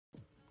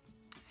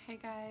Hey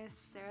guys,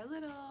 Sarah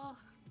Little.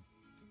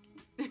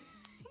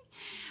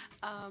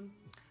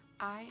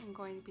 I am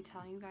going to be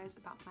telling you guys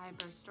about my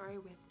birth story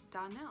with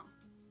Donell.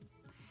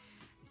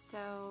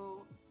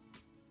 So,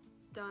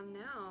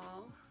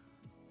 Donell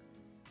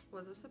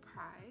was a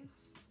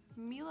surprise.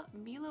 Mila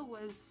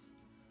was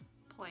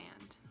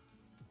planned.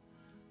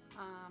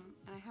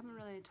 And I haven't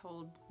really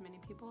told many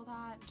people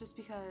that just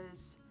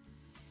because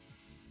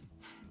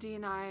Dee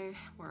and I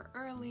were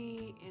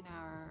early in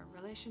our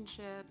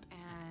relationship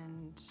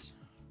and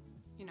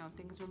you know,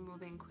 things were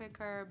moving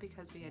quicker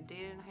because we had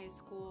dated in high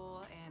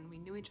school and we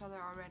knew each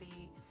other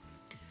already.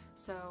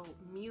 So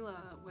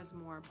Mila was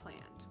more planned.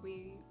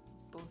 We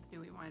both knew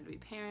we wanted to be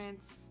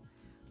parents.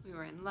 We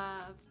were in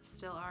love,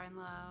 still are in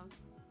love.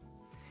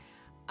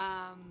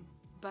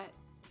 But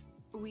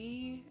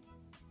we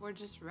were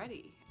just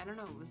ready. I don't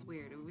know, it was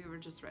weird. We were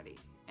just ready.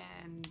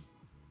 And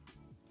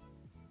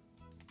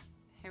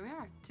here we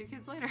are, 2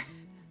 kids later.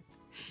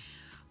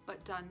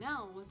 But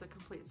Donell was a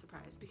complete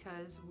surprise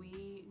because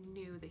we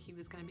knew that he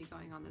was going to be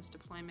going on this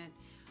deployment.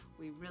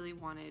 We really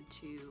wanted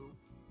to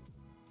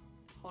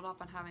hold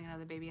off on having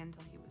another baby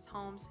until he was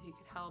home so he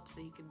could help,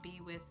 so he could be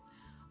with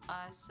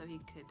us, so he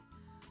could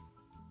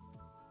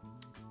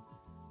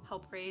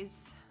help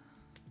raise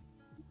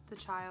the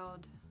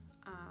child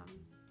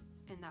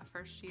in that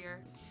first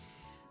year.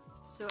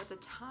 So at the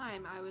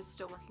time, I was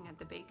still working at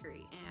the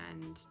bakery,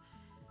 and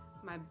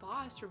my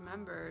boss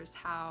remembers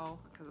how,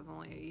 because it was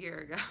only a year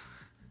ago,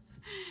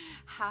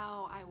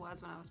 how I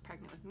was when I was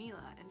pregnant with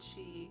Mila, and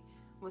she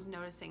was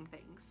noticing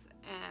things,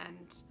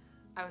 and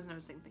I was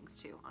noticing things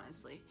too,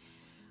 honestly,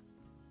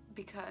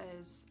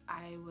 because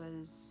I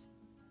was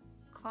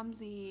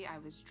clumsy, I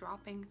was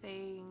dropping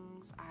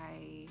things,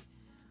 I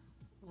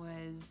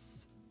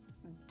was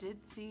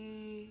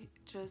ditzy,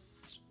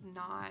 just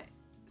not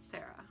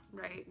Sarah,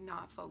 right?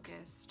 Not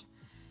focused.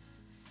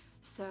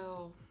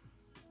 So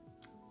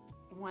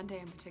one day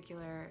in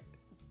particular,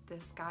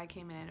 this guy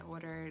came in and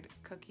ordered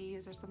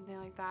cookies or something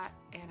like that,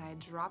 and I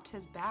dropped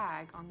his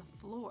bag on the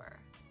floor.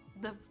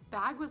 The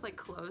bag was like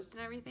closed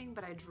and everything,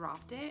 but I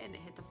dropped it and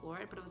it hit the floor,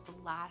 but it was the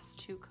last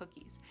 2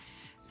 cookies.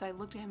 So I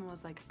looked at him and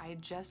was like, I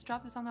just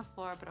dropped this on the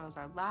floor, but it was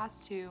our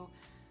last 2.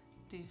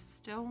 Do you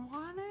still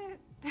want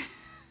it?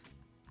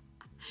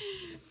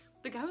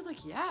 The guy was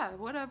like, yeah,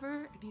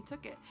 whatever, and he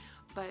took it.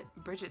 But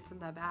Bridget's in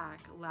the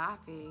back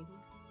laughing,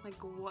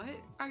 like, what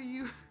are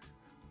you,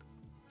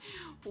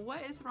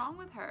 what is wrong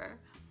with her?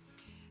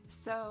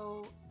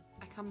 So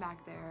I come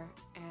back there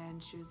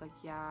and she was like,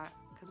 yeah,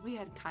 because we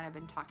had kind of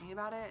been talking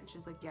about it, and she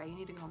was like, yeah, you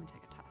need to go home and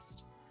take a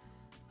test.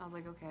 I was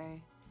like,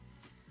 okay.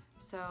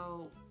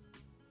 So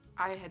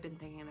I had been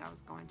thinking that I was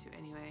going to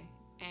anyway,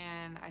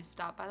 and I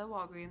stopped by the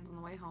Walgreens on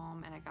the way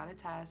home and I got a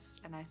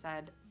test, and I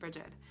said,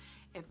 Bridget,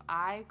 if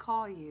I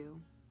call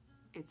you,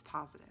 it's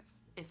positive.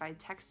 If I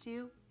text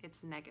you,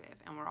 it's negative,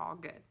 and we're all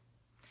good.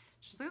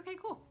 She's like, okay,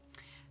 cool.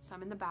 So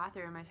I'm in the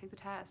bathroom, I take the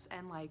test,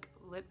 and like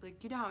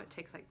you know how it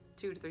takes like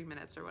 2 to 3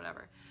 minutes or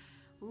whatever.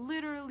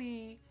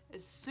 Literally,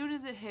 as soon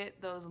as it hit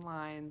those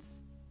lines,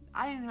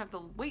 I didn't even have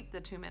to wait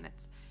the 2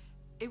 minutes.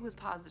 It was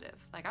positive.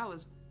 Like, I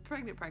was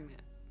pregnant.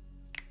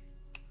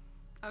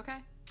 Okay?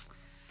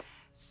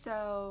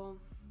 So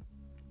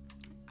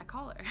I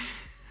call her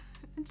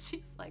and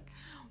she's like,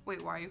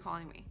 wait, why are you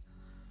calling me?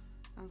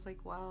 I was like,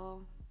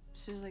 well,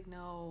 she was like,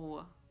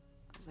 no.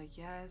 I was like,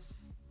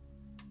 yes.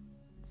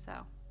 So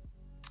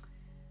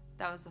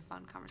that was a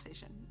fun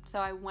conversation. So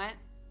I went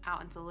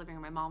out into the living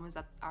room. My mom was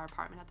at our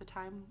apartment at the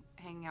time,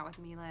 hanging out with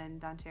Mila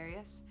and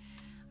Dontarius.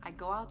 I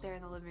go out there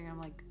in the living room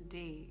like,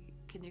 Dee,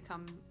 can you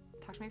come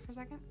talk to me for a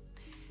second?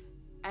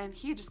 And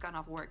he had just gotten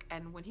off work,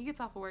 and when he gets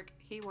off of work,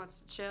 he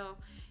wants to chill.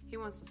 He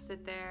wants to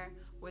sit there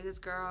with his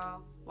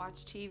girl,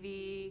 watch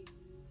TV,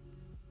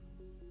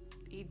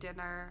 eat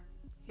dinner.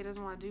 He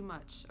doesn't want to do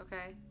much,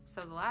 okay?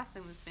 So the last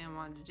thing this man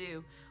wanted to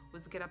do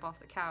was get up off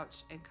the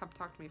couch and come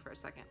talk to me for a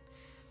second.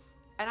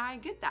 And I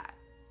get that.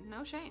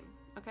 No shame,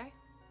 okay?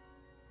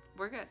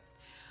 We're good.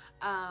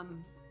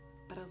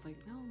 But I was like,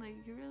 no, like,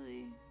 you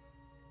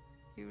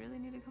really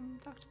need to come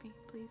talk to me,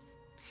 please.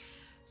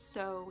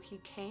 So he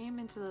came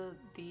into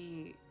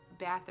the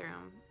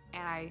bathroom,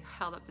 and I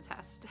held up the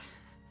test.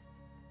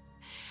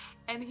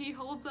 And he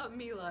holds up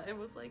Mila and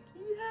was like,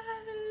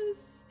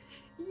 yes,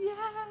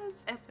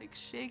 yes, and like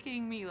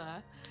shaking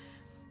Mila.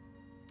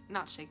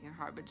 Not shaking her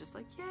hard, but just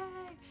like, yay.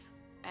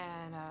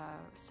 And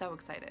so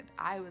excited.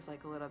 I was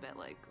like a little bit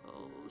like,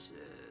 oh shit,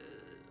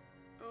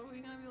 are we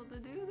gonna be able to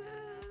do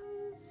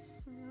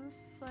this? Is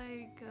this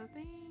like a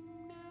thing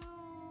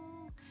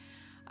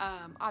now?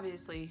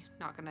 Obviously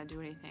not gonna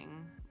do anything,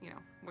 you know,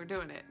 we're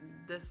doing it.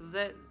 This is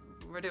it,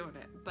 we're doing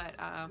it. But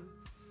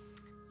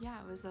yeah,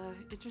 it was an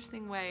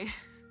interesting way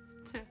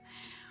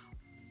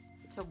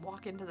to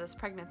walk into this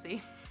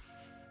pregnancy.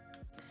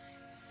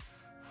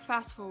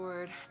 Fast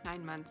forward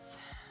 9 months,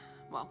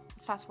 well,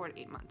 let's fast forward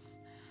 8 months.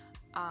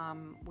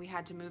 We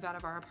had to move out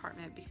of our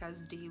apartment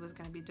because Dee was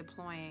going to be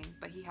deploying,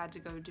 but he had to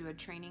go do a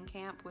training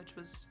camp, which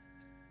was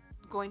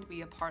going to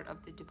be a part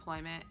of the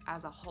deployment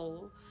as a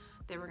whole.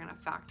 They were going to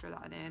factor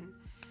that in.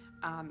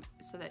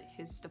 so that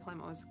his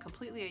deployment was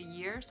completely a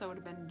year, so it would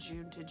have been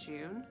June to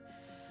June.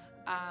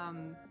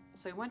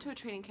 So we went to a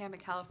training camp in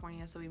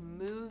California, so we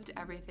moved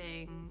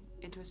everything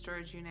into a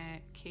storage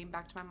unit, came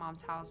back to my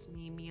mom's house.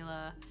 Me,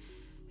 Mila,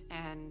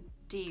 and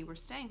Dee were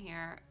staying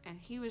here, and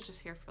he was just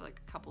here for like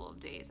a couple of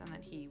days, and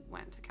then he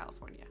went to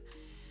California.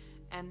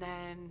 And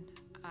then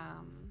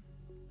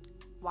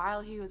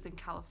while he was in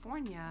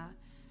California,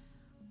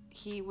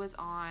 he was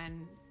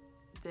on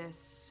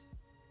this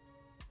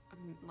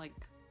like,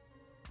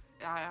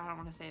 I don't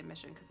want to say a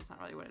mission because that's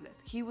not really what it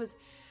is. He was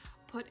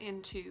put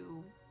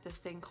into this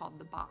thing called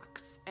the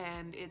box,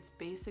 and it's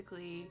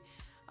basically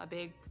a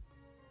big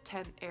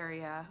tent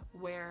area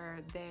where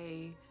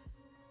they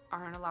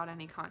aren't allowed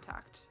any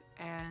contact,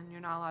 and you're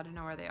not allowed to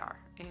know where they are,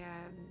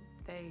 and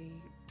they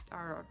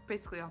are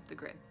basically off the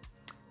grid.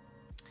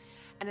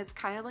 And it's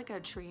kind of like a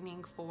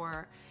training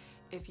for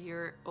if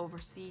you're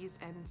overseas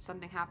and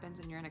something happens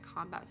and you're in a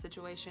combat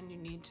situation, you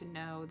need to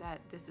know that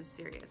this is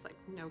serious, like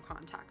no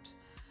contact.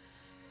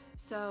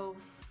 So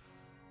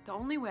the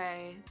only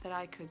way that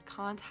I could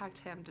contact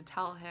him to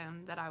tell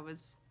him that I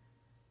was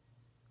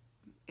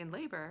in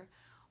labor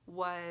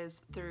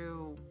was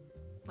through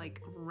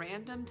like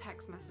random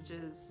text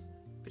messages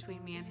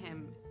between me and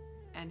him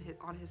and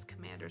on his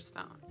commander's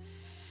phone.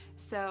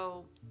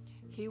 So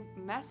he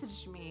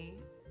messaged me,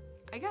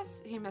 I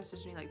guess he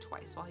messaged me like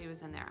twice while he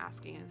was in there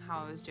asking how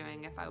I was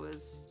doing, if I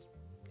was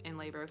in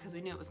labor, because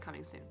we knew it was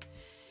coming soon.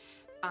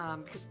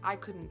 Because I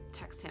couldn't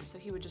text him, so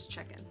he would just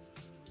check in.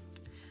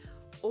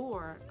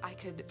 Or I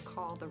could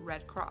call the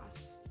Red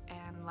Cross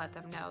and let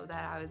them know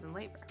that I was in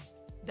labor.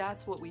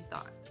 That's what we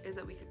thought, is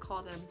that we could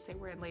call them, say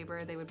we're in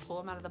labor, they would pull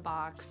him out of the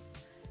box,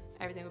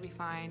 everything would be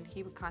fine,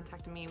 he would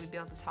contact me, we'd be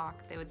able to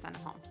talk, they would send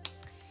him home.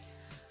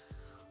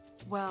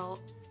 Well,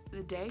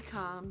 the day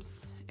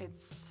comes,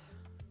 it's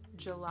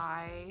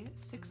July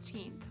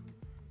 16th,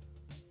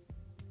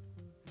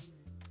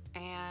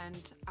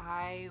 and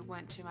I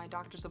went to my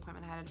doctor's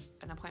appointment. I had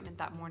an appointment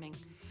that morning,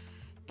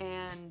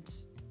 and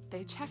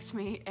they checked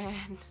me,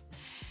 and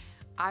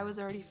I was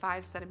already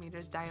 5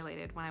 centimeters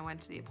dilated when I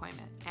went to the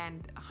appointment,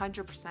 and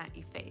 100%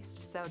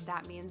 effaced. So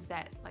that means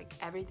that like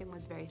everything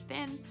was very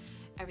thin,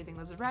 everything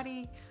was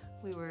ready,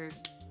 we were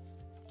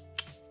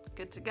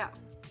good to go.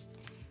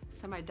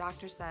 So my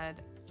doctor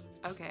said,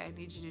 okay, I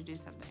need you to do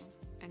something.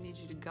 I need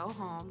you to go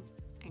home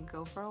and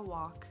go for a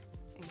walk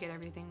and get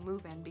everything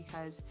moving,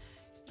 because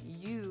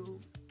you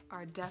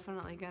are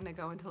definitely gonna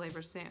go into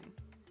labor soon.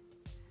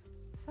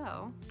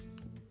 So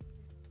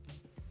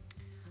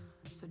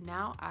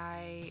now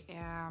I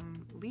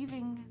am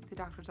leaving the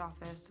doctor's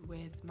office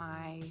with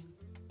my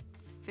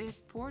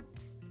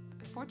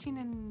 14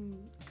 and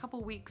a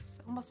couple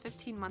weeks, almost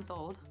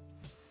 15-month-old.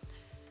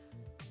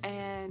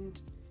 And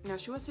no,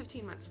 she was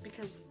 15 months,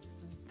 because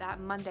that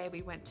Monday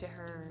we went to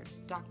her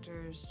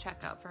doctor's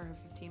checkup for her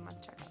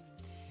 15-month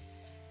checkup.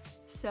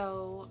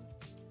 So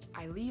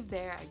I leave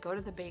there, I go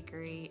to the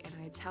bakery, and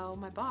I tell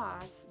my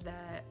boss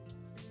that,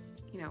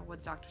 you know, what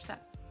the doctor said.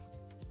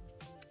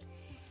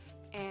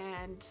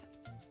 And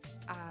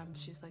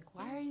she's like,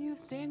 why are you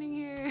standing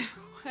here?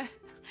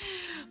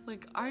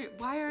 Like,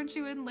 why aren't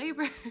you in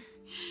labor?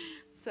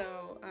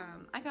 So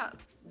I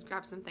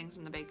grabbed some things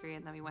from the bakery,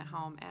 and then we went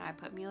home, and I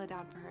put Mila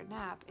down for her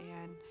nap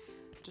and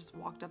just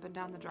walked up and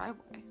down the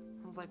driveway.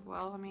 I was like,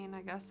 well, I mean,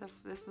 I guess if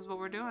this is what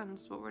we're doing,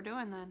 this is what we're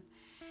doing then.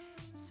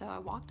 So I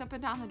walked up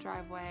and down the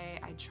driveway.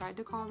 I tried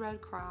to call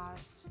Red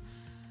Cross,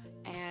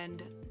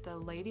 and the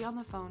lady on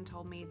the phone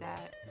told me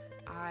that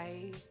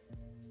I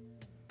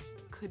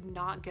could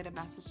not get a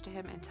message to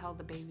him until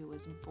the baby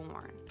was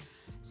born.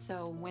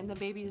 So when the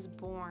baby is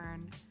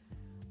born,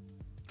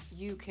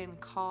 you can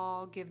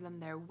call, give them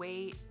their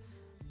weight,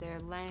 their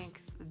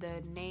length,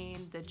 the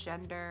name, the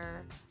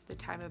gender, the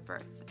time of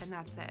birth, and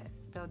that's it.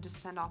 They'll just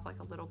send off like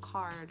a little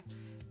card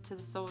to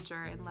the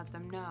soldier and let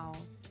them know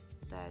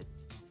that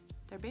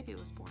their baby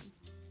was born.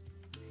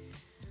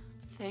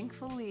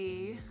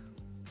 Thankfully,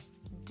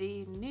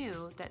 Dee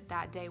knew that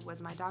that day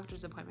was my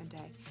doctor's appointment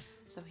day,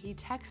 so he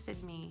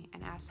texted me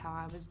and asked how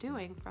I was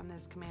doing from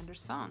his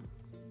commander's phone.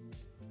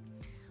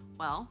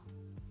 Well,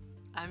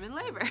 I'm in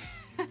labor.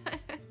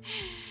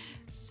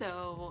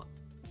 So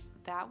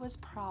that was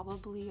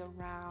probably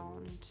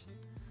around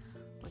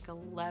like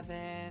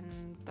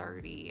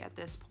 11:30 at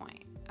this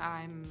point.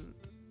 I'm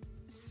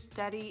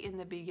steady in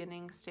the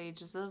beginning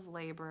stages of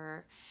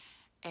labor,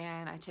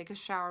 and I take a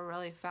shower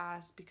really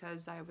fast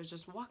because I was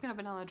just walking up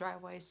and down the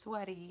driveway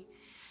sweaty.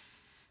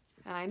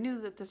 And I knew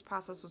that this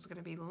process was going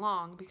to be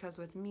long, because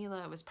with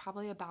Mila it was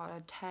probably about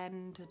a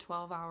 10 to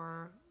 12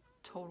 hour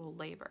total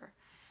labor.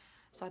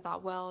 So I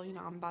thought, well, you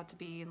know, I'm about to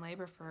be in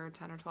labor for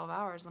 10 or 12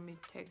 hours. Let me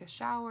take a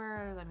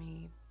shower.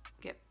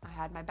 I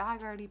had my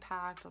bag already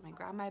packed. Let me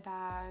grab my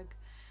bag.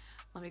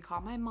 Let me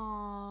call my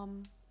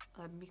mom.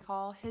 Let me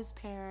call his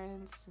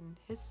parents and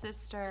his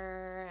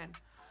sister. And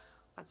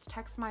let's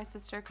text my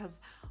sister, because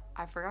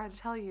I forgot to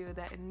tell you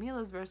that in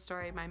Mila's birth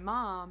story, my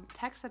mom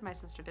texted my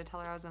sister to tell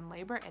her I was in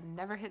labor and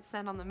never hit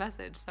send on the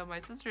message. So my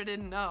sister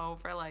didn't know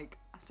for like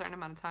a certain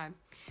amount of time.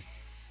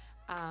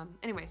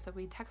 Anyway, so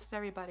we texted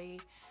everybody.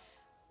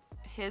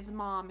 His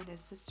mom and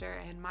his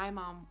sister and my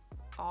mom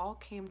all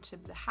came to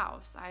the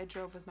house. I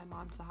drove with my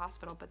mom to the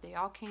hospital, but they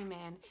all came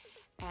in,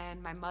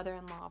 and my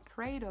mother-in-law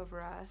prayed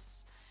over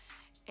us,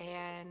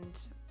 and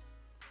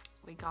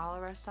we got all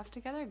of our stuff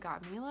together,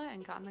 got Mila,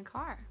 and got in the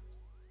car.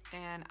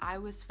 And I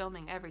was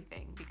filming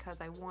everything because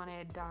I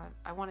wanted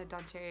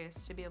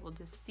Dontarius to be able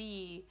to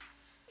see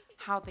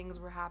how things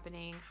were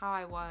happening, how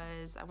I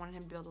was. I wanted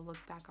him to be able to look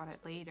back on it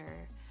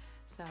later.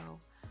 So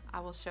I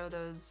will show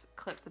those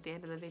clips at the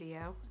end of the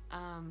video,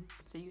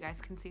 so you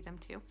guys can see them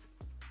too.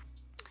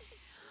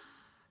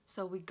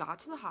 So we got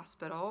to the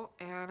hospital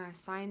and I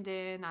signed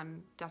in.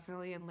 I'm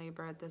definitely in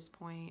labor at this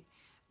point.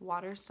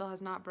 Water still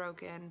has not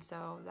broken,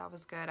 so that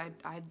was good.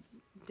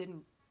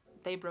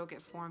 They broke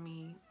it for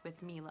me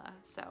with Mila,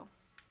 so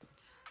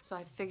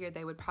I figured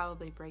they would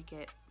probably break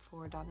it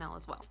for Donell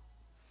as well.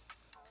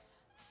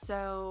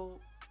 So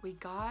we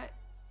got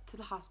to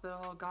the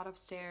hospital, got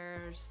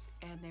upstairs,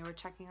 and they were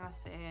checking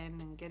us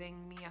in and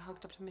getting me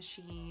hooked up to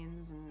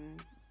machines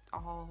and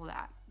all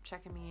that,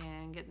 checking me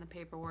in, getting the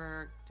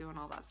paperwork, doing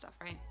all that stuff,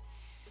 right?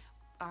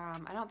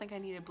 I don't think I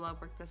needed blood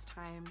work this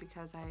time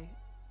because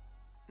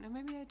no,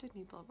 maybe I did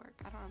need blood work.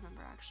 I don't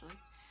remember actually.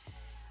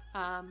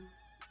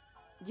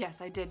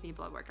 Yes, I did need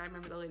blood work. I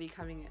remember the lady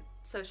coming in.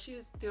 So she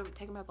was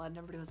taking my blood and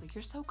everybody was like,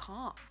 "You're so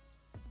calm.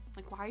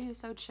 Like, why are you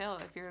so chill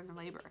if you're in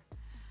labor?"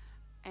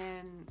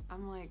 And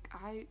I'm like,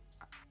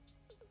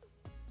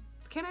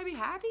 can I be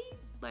happy?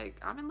 Like,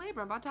 I'm in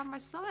labor. I'm about to have my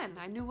son.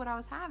 I knew what I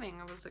was having.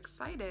 I was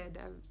excited.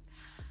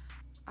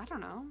 I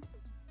don't know.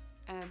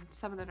 And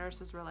some of the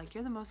nurses were like,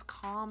 "You're the most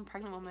calm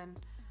pregnant woman,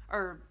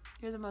 or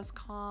you're the most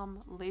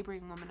calm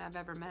laboring woman I've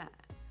ever met."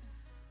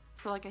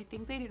 So like, I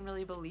think they didn't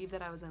really believe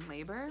that I was in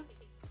labor.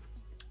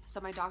 So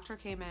my doctor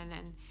came in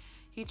and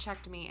he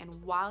checked me,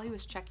 and while he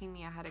was checking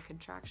me, I had a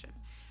contraction.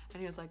 And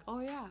he was like, "Oh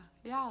yeah,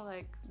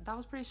 like, that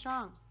was pretty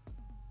strong."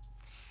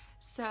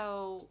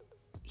 So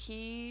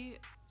he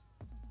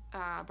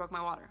broke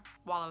my water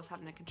while I was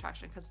having the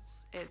contraction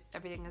because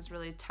everything is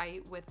really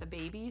tight with the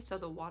baby. So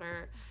the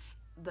water,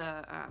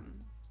 the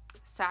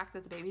sac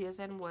that the baby is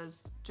in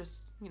was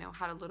just,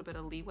 had a little bit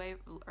of leeway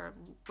or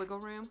wiggle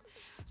room,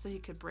 so he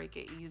could break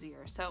it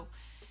easier. So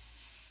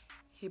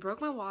he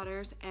broke my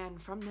waters,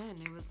 and from then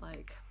it was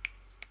like,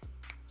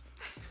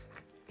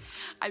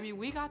 I mean,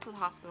 we got to the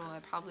hospital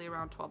at probably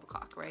around 12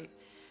 o'clock, right?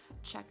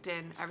 Checked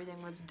in,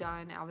 everything was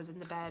done. I was in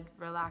the bed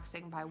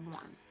relaxing by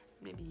 1,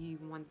 maybe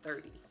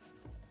 1:30.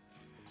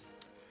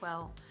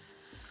 Well,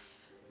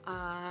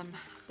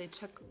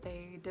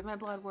 they did my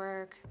blood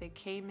work, they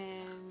came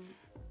in,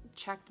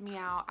 checked me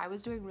out. I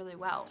was doing really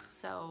well,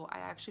 so I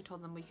actually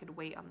told them we could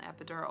wait on the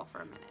epidural for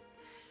a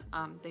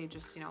minute. They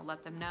just,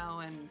 let them know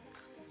and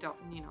don't,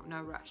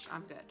 no rush,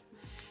 I'm good.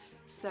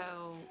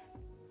 So,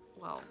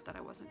 well, that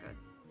I wasn't good.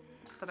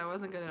 That I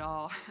wasn't good at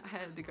all. I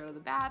had to go to the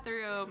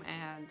bathroom,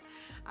 and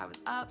I was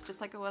up just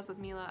like I was with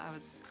Mila. I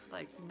was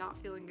like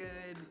not feeling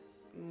good.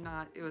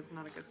 It was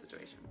not a good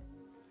situation.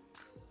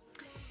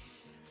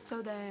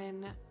 So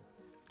then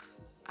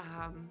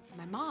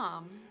my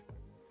mom,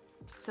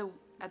 so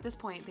at this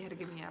point they had to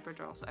give me an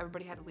epidural, so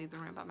everybody had to leave the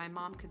room, but my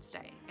mom could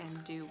stay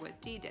and do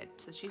what Dee did.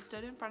 So she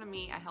stood in front of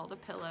me, I held a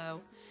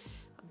pillow,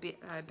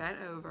 I bent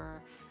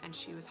over, and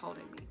she was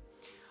holding me.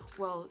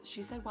 Well,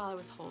 she said while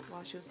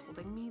she was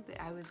holding me that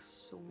I was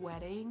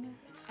sweating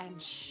and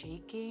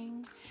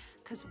shaking,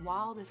 because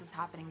while this is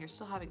happening, you're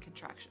still having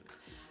contractions.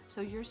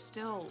 So you're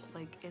still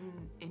like in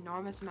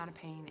enormous amount of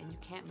pain and you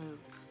can't move.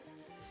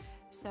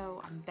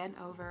 So I'm bent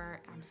over,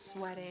 I'm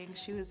sweating.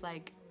 She was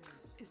like,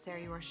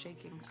 "Sarah, you are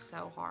shaking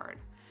so hard."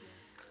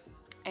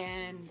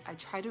 And I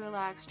tried to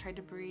relax, tried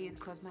to breathe,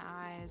 close my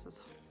eyes,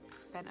 was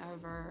bent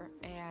over,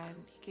 and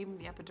he gave me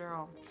the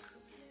epidural.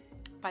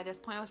 By this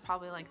point, it was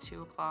probably like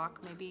 2 o'clock,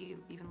 maybe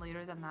even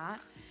later than that.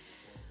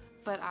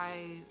 But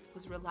I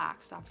was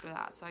relaxed after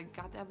that. So I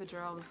got the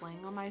epidural, I was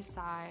laying on my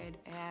side,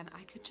 and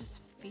I could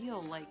just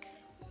feel like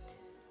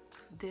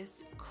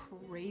this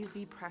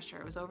crazy pressure.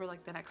 It was over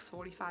like the next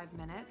 45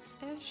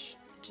 minutes-ish,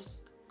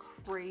 just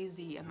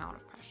crazy amount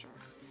of pressure.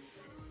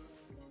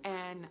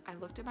 And I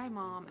looked at my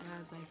mom and I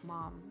was like,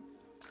 "Mom,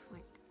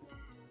 like,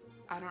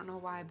 I don't know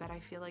why, but I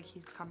feel like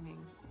he's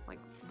coming, like,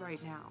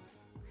 right now."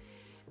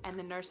 And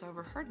the nurse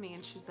overheard me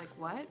and she's like,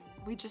 "What?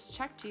 We just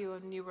checked you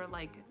and you were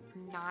like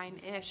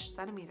 9-ish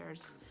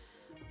centimeters.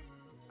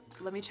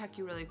 Let me check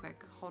you really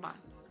quick. Hold on."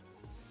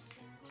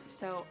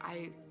 So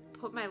I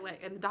put my leg,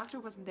 and the doctor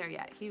wasn't there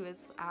yet. He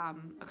was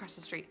across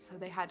the street, so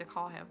they had to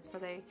call him. So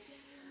they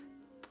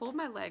pulled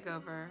my leg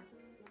over,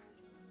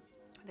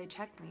 they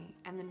checked me,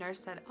 and the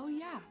nurse said, "Oh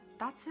yeah,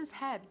 that's his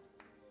head.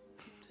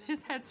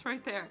 His head's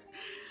right there."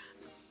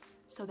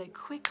 So they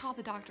quick called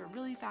the doctor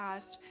really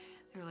fast.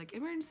 They were like,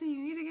 "Emergency,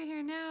 you need to get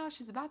here now.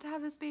 She's about to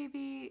have this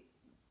baby.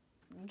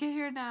 Get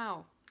here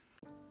now."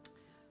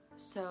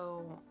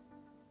 So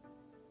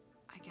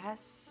I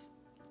guess,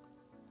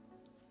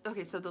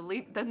 okay, so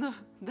then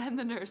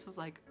the nurse was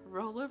like,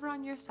 "Roll over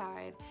on your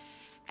side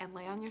and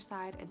lay on your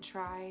side and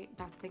try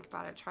not to think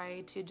about it.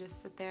 Try to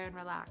just sit there and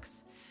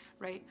relax.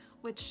 right?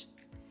 Which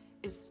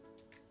is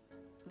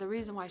the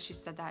reason why she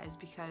said that is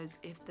because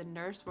if the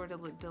nurse were to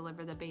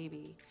deliver the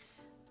baby,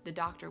 the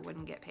doctor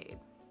wouldn't get paid,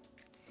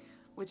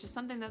 which is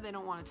something that they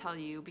don't want to tell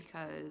you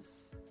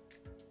because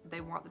they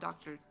want the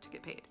doctor to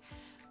get paid.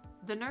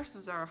 The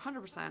nurses are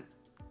 100%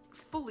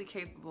 fully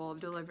capable of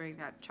delivering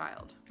that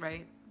child,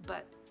 right?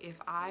 But if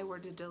I were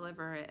to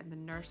deliver it and the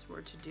nurse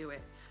were to do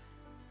it,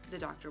 the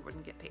doctor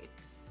wouldn't get paid.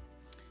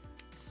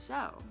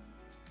 So,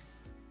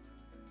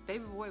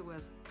 baby boy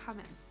was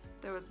coming.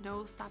 There was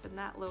no stopping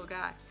that little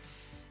guy.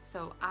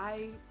 So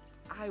I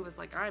was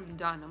like, I'm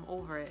done, I'm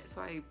over it.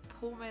 So I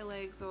pull my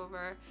legs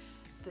over.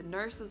 The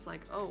nurse is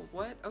like, oh,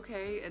 what?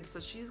 Okay. And so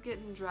she's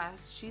getting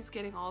dressed. She's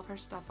getting all of her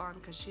stuff on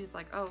because she's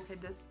like, oh, okay,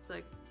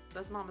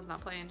 this mama's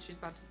not playing. She's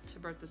about to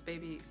birth this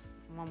baby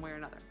one way or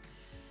another.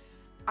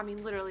 I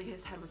mean, literally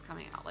his head was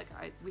coming out. Like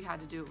we had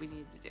to do what we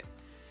needed to do.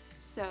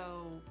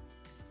 So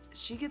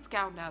she gets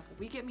gowned up.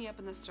 We get me up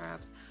in the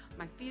stirrups.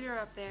 My feet are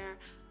up there.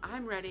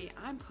 I'm ready.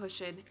 I'm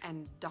pushing.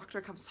 And doctor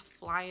comes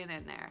flying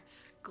in there.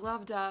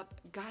 Gloved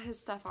up, got his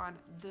stuff on.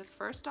 The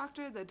first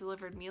doctor that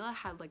delivered Mila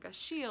had like a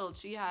shield.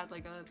 She had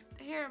like a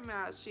hair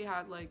mask. She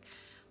had like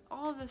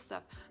all of this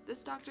stuff.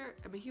 This doctor,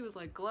 I mean, he was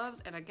like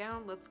gloves and a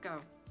gown. Let's go.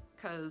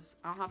 Because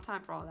I don't have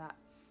time for all that.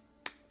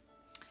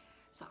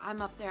 So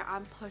I'm up there.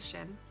 I'm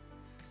pushing.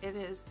 It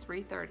is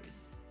 3:30.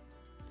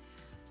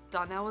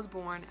 Donell was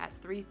born at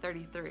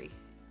 3:33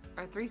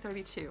 or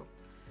 3:32.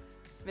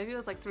 Maybe it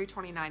was like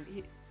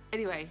 3:29.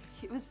 Anyway,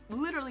 it was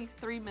literally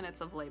 3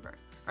 minutes of labor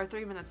or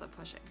 3 minutes of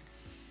pushing.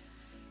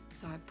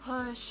 So I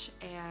push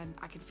and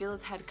I can feel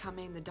his head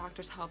coming. The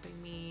doctor's helping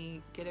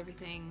me get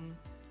everything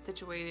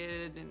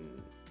situated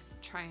and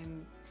try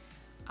and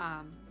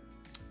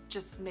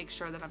just make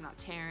sure that I'm not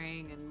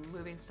tearing and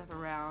moving stuff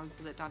around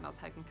so that Donell's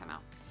head can come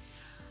out.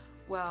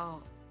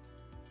 Well,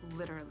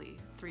 literally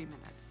 3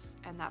 minutes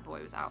and that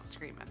boy was out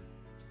screaming.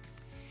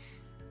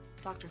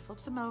 Doctor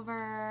flips him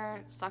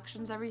over,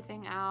 suctions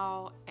everything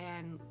out,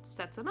 and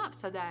sets him up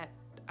so that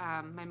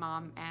my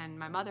mom and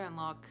my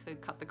mother-in-law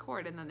could cut the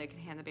cord and then they could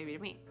hand the baby to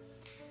me.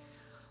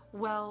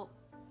 Well,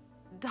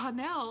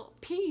 Donell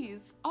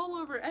pees all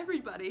over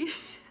everybody.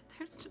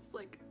 There's just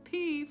like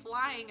pee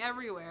flying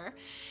everywhere.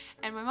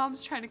 And my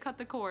mom's trying to cut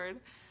the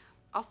cord.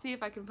 I'll see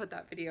if I can put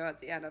that video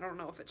at the end. I don't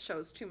know if it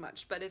shows too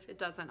much, but if it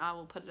doesn't, I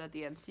will put it at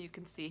the end so you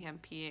can see him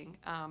peeing.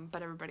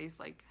 But everybody's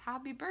like,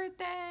 happy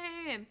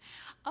birthday, and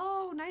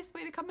oh, nice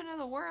way to come into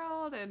the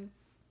world, and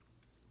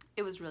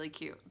it was really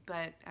cute.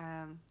 But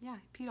yeah,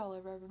 he peed all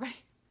over everybody.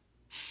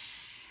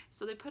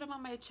 So they put him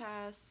on my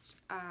chest.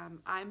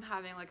 I'm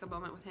having like a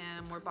moment with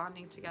him. We're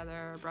bonding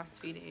together,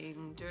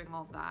 breastfeeding, doing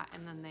all of that,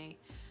 and then they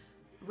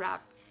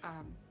wrap,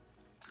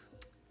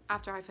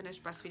 after I finish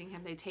breastfeeding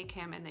him, they take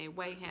him and they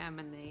weigh him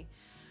and they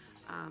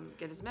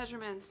get his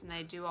measurements and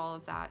they do all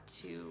of that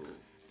to,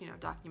 you know,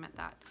 document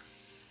that.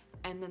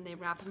 And then they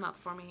wrap him up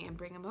for me and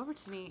bring him over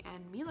to me,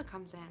 and Mila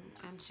comes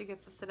in and she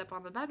gets to sit up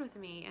on the bed with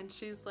me and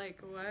she's like,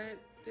 what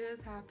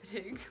is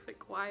happening?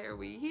 Like, why are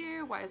we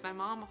here? Why is my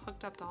mom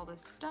hooked up to all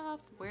this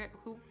stuff?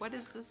 What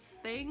is this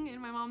thing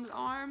in my mom's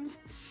arms?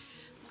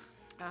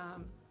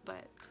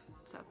 But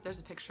so there's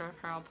a picture of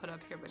her I'll put up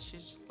here, but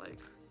she's just like,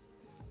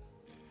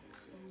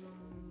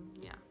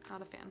 yeah,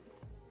 not a fan.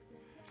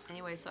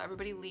 Anyway, so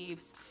everybody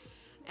leaves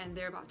and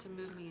they're about to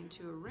move me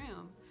into a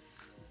room.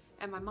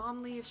 And my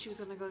mom leaves. She was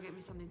gonna go get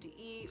me something to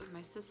eat with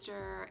my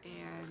sister,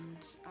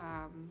 and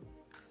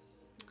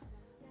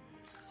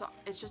so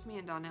it's just me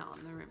and Donell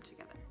in the room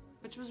together,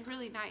 which was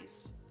really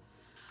nice.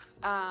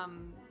 But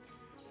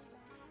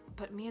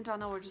me and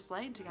Donell were just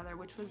laying together,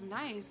 which was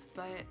nice,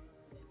 but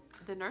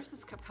the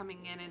nurses kept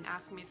coming in and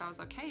asking me if I was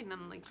okay, and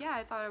I'm like, yeah,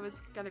 I thought I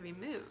was gonna be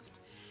moved.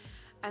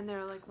 And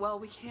they're like, well,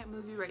 we can't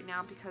move you right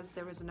now because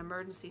there was an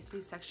emergency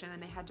C-section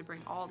and they had to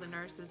bring all the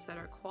nurses that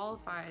are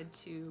qualified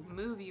to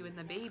move you and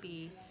the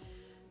baby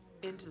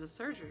into the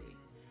surgery.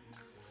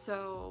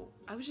 So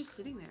I was just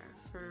sitting there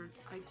for,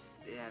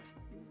 it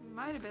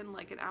might have been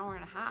like an hour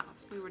and a half.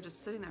 We were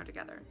just sitting there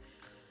together,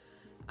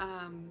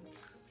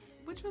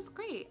 which was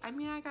great. I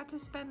mean, I got to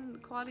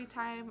spend quality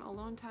time,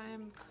 alone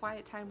time,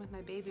 quiet time with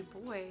my baby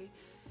boy,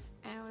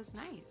 and it was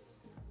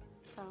nice.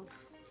 So,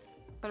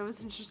 but it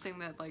was interesting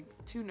that like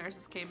 2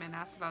 nurses came in and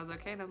asked if I was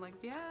okay, and I'm like,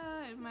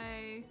 yeah, am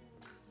I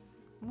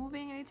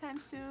moving anytime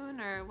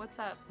soon, or what's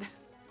up?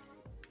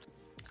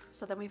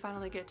 So then we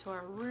finally get to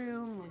our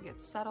room, we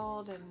get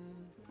settled and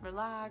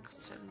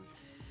relaxed, and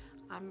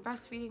I'm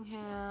breastfeeding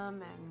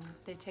him, and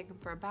they take him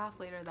for a bath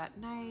later that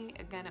night.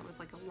 Again, it was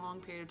like a long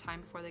period of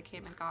time before they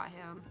came and got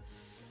him.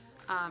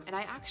 And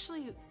I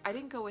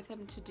didn't go with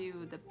him to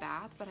do the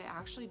bath, but I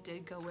actually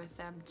did go with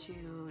them to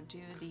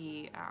do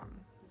the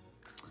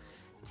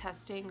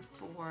testing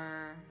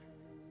for,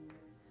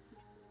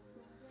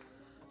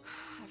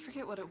 I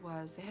forget what it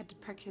was. They had to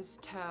prick his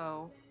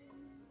toe.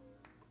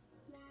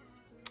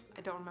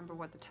 I don't remember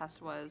what the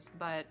test was,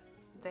 but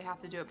they have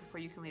to do it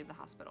before you can leave the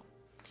hospital.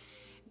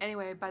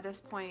 Anyway, by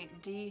this point,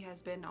 Dee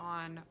has been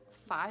on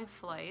 5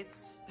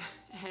 flights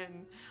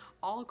and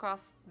all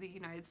across the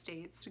United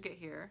States to get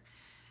here.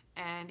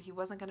 and he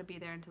wasn't going to be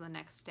there until the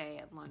next day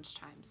at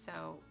lunchtime.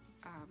 So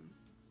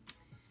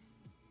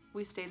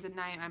we stayed the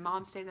night. My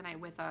mom stayed the night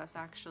with us,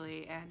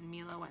 actually, and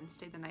Mila went and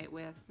stayed the night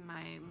with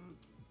my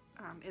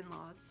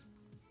in-laws.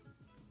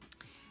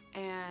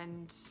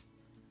 And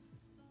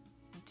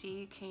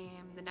Dee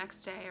came the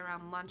next day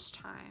around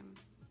lunchtime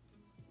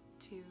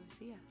to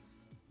see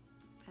us,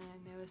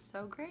 and it was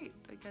so great.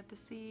 I got to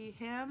see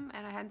him,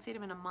 and I hadn't seen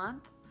him in a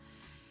month,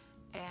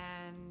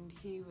 and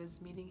he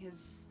was meeting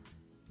his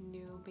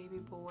new baby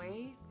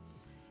boy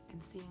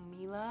and seeing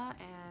Mila,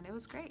 and it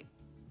was great.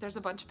 There's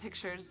a bunch of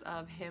pictures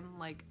of him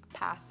like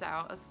passed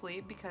out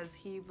asleep because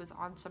he was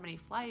on so many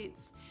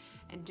flights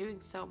and doing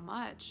so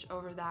much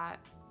over that,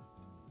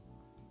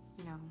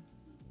 you know,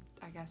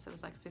 I guess it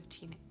was like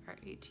 15 or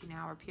 18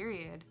 hour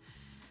period.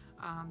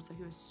 So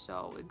he was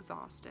so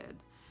exhausted.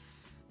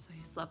 So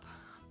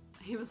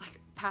he was like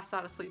passed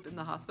out asleep in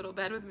the hospital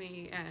bed with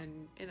me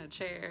and in a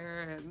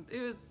chair, and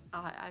it was,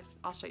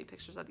 I'll show you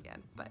pictures at the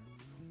end. But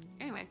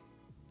anyway,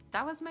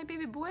 that was my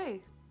baby boy.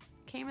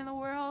 Came in the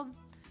world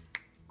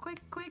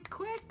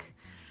quick.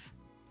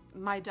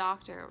 My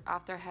doctor,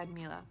 after I had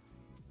Mila,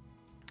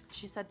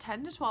 she said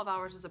 10 to 12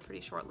 hours is a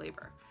pretty short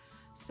labor.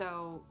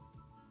 So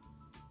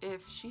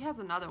if she has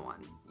another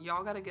one,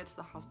 y'all gotta get to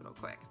the hospital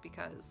quick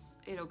because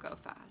it'll go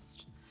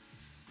fast.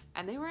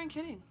 And they weren't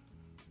kidding.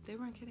 They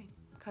weren't kidding.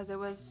 Because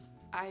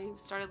I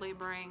started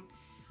laboring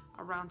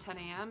around 10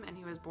 a.m. and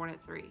he was born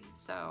at 3.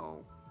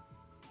 So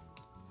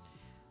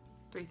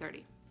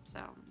 3:30. So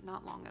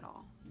not long at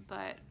all.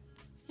 But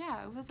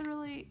yeah, it was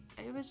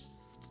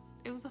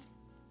a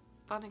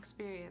fun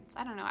experience.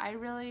 I don't know. I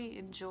really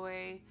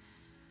enjoy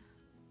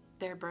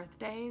their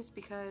birthdays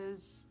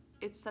because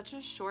it's such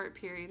a short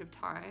period of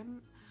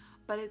time,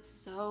 but it's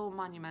so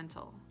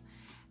monumental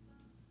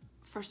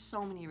for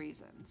so many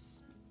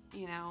reasons.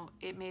 You know,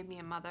 it made me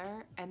a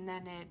mother, and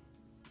then it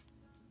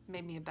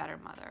made me a better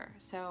mother.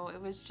 So it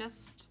was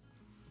just,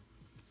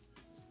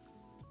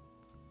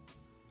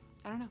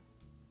 I don't know,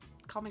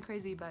 call me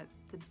crazy, but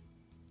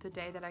the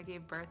day that I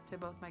gave birth to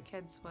both my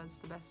kids was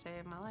the best day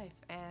of my life,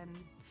 and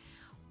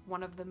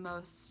one of the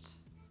most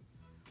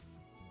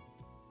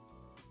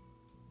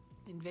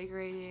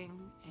invigorating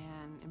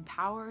and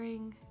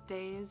empowering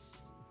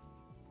days.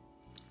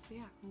 So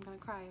yeah, I'm gonna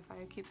cry if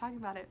I keep talking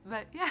about it,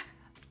 but yeah.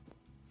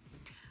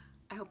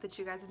 I hope that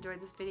you guys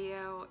enjoyed this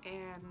video,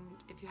 and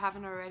if you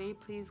haven't already,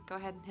 please go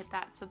ahead and hit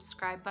that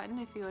subscribe button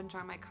if you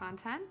enjoy my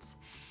content.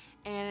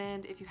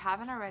 And if you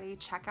haven't already,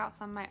 check out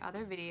some of my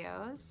other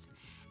videos.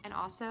 And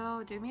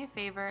also, do me a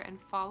favor and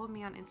follow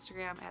me on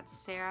Instagram at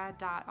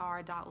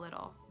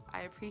sarah.r.little.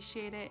 I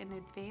appreciate it in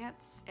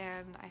advance,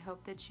 and I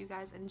hope that you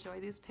guys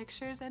enjoy these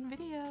pictures and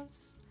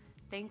videos.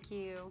 Thank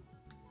you.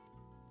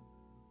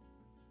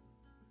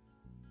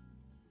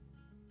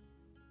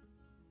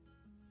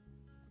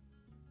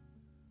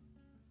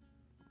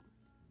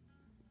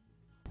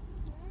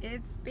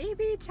 It's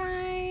baby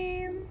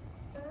time.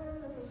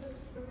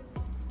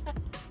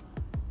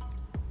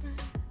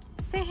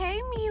 Say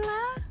hey,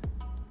 Mila.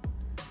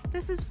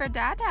 This is for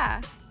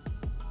Dada.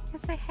 You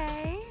say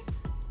hey.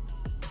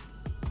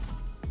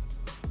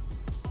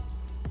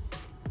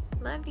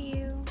 Love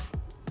you.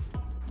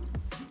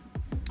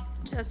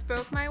 Just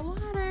broke my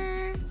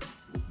water.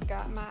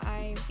 Got my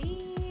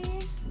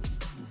IV.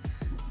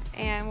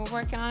 And we're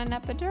working on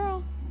an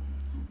epidural.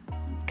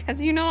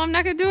 Cause you know I'm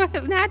not gonna do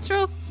it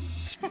natural.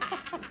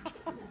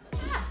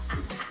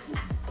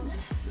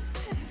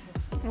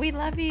 We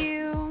love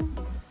you.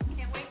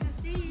 Can't wait to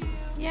see you.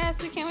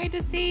 Yes, we can't wait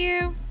to see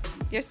you.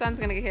 Your son's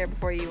gonna get here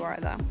before you are,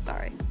 though.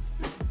 Sorry.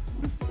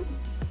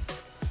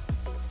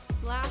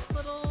 Last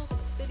little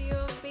video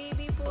of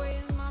baby boy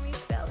in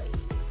mommy's belly.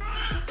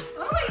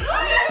 Oh my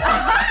God!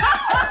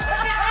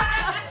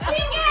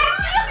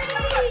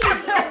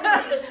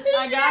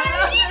 I got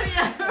it.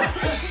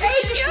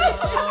 Thank you.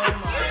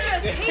 You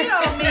just peed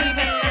on me,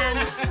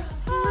 man.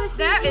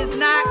 That is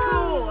not cool.